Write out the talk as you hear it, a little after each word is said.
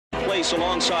place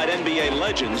alongside NBA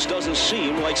legends doesn't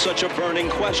seem like such a burning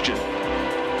question.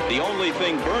 The only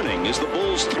thing burning is the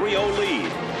Bulls' 3-0 lead,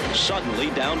 suddenly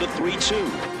down to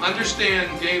 3-2.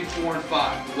 Understand Game 4 and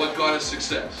 5, what got us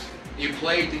success. You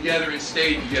played together and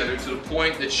stayed together to the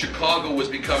point that Chicago was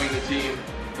becoming the team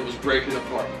that was breaking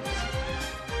apart.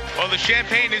 Well, the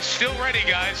champagne is still ready,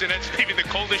 guys, and it's maybe the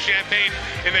coldest champagne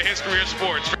in the history of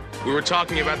sports. We were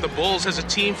talking about the Bulls as a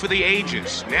team for the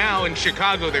ages. Now in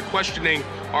Chicago, they're questioning,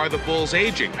 are the Bulls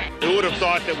aging? Who would have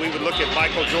thought that we would look at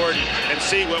Michael Jordan and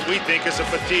see what we think is a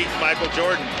fatigued Michael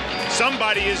Jordan?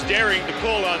 Somebody is daring to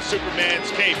pull on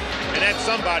Superman's cape, and that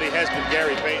somebody has been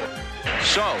Gary Payton.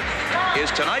 So,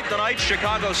 is tonight the night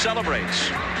Chicago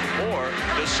celebrates? Or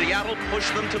does Seattle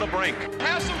push them to the brink?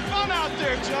 Have some fun out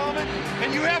there, gentlemen.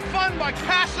 And you have fun by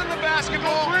passing the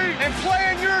basketball and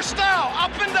playing your style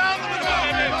up and down the middle.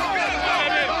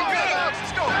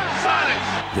 Let's go.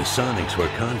 Sonics. The Sonics were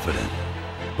confident,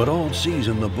 but all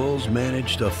season the Bulls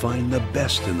managed to find the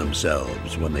best in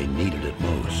themselves when they needed it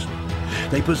most.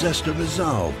 They possessed a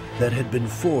resolve that had been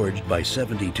forged by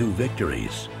 72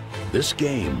 victories. This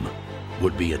game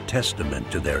would be a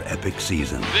testament to their epic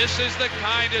season. This is the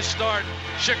kind of start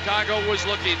Chicago was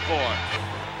looking for.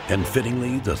 And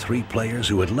fittingly, the three players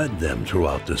who had led them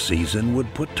throughout the season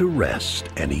would put to rest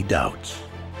any doubts.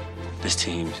 This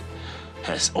team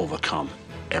has overcome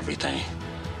everything.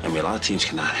 I mean, a lot of teams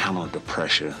cannot handle the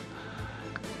pressure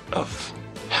of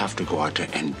have to go out there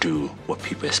and do what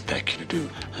people expect you to do.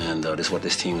 And that's what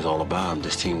this team is all about.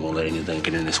 This team won't let anything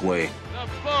get in its way. The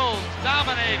Bulls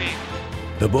dominating.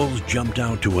 The Bulls jumped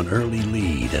out to an early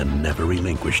lead and never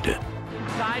relinquished it.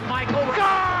 Side Michael.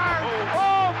 Guard!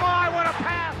 Oh my, what a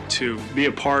pass! To be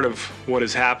a part of what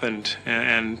has happened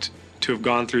and to have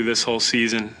gone through this whole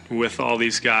season with all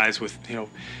these guys, with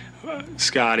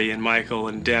Scotty and Michael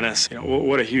and Dennis,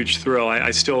 what a huge thrill.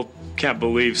 I still can't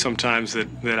believe sometimes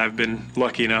that I've been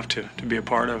lucky enough to be a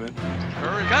part of it.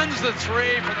 Curry guns the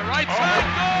three from the right side.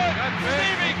 Good.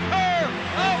 Stevie Kerr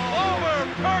up over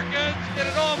Perkins. And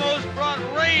it almost brought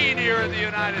rain here in the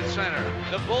United Center.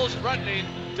 The Bulls threatening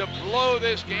to blow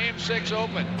this Game 6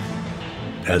 open.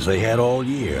 As they had all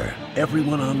year,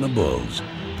 everyone on the Bulls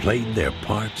played their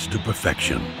parts to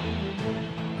perfection.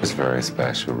 It's very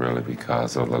special, really,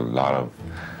 because of a lot of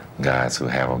guys who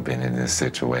haven't been in this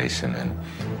situation, and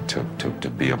to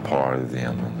be a part of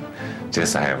them, and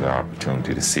just to have the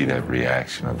opportunity to see that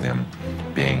reaction of them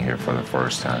being here for the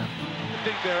first time. I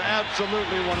think they're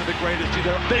absolutely one of the greatest.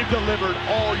 They've delivered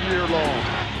all year long.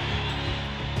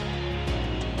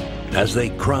 As they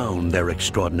crowned their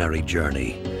extraordinary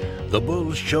journey, the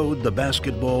Bulls showed the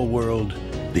basketball world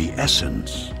the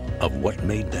essence of what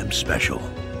made them special.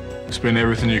 It's been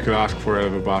everything you could ask for out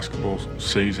of a basketball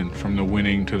season, from the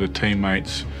winning to the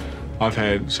teammates. I've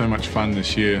had so much fun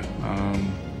this year.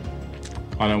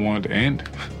 I don't want it to end.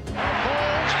 Bulls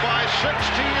by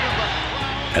 16.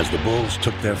 As the Bulls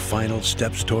took their final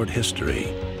steps toward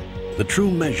history, the true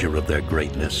measure of their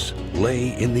greatness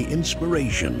lay in the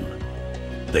inspiration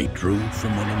they drew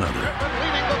from one another. Pippen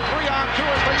leading the 3-on-2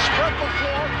 as they spread the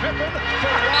floor. Pippen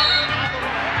for Rodman on the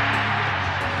right.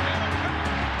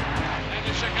 And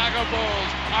the Chicago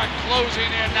Bulls are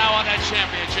closing in now on that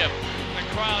championship. The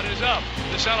crowd is up.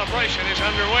 The celebration is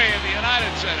underway in the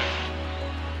United Center.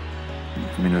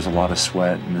 I mean, there's a lot of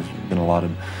sweat, and there's been a lot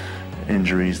of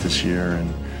injuries this year, and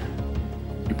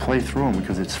you play through them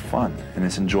because it's fun and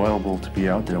it's enjoyable to be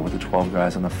out there with the 12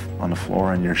 guys on the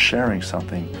floor, and you're sharing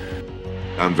something.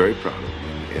 I'm very proud of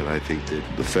them, and I think that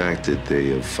the fact that they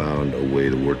have found a way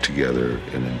to work together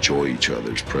and enjoy each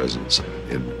other's presence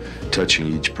and touching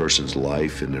each person's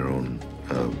life in their own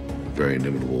very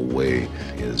inimitable way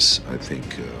is, I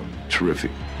think,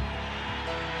 terrific.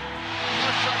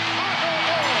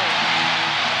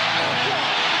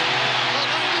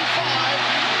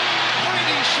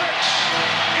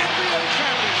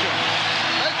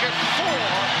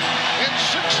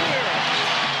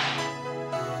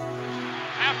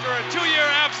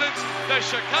 The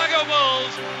Chicago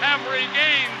Bulls have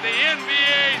regained the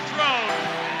NBA throne.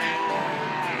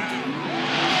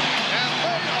 And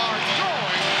they are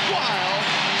going wild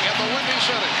in the Windy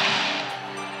City.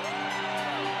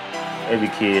 Every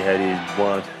kid had his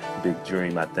one big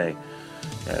dream, I think.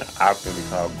 And I can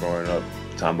recall growing up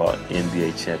talking about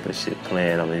NBA championship,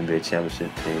 playing on the NBA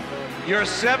championship team. Your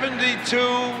 72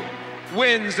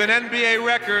 wins, an NBA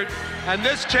record, and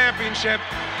this championship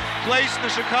placed the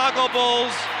Chicago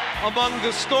Bulls among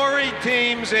the storied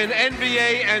teams in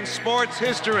NBA and sports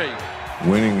history.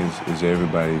 Winning is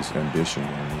everybody's ambition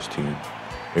on this team.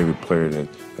 Every player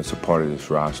that's a part of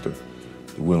this roster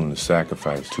is willing to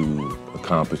sacrifice to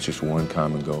accomplish just one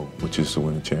common goal, which is to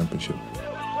win a championship.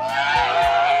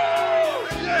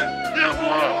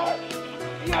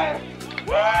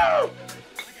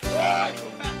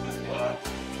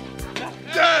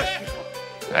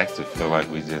 I actually feel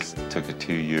like we just took a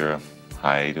 2-year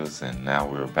hiatus and now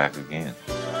we're back again.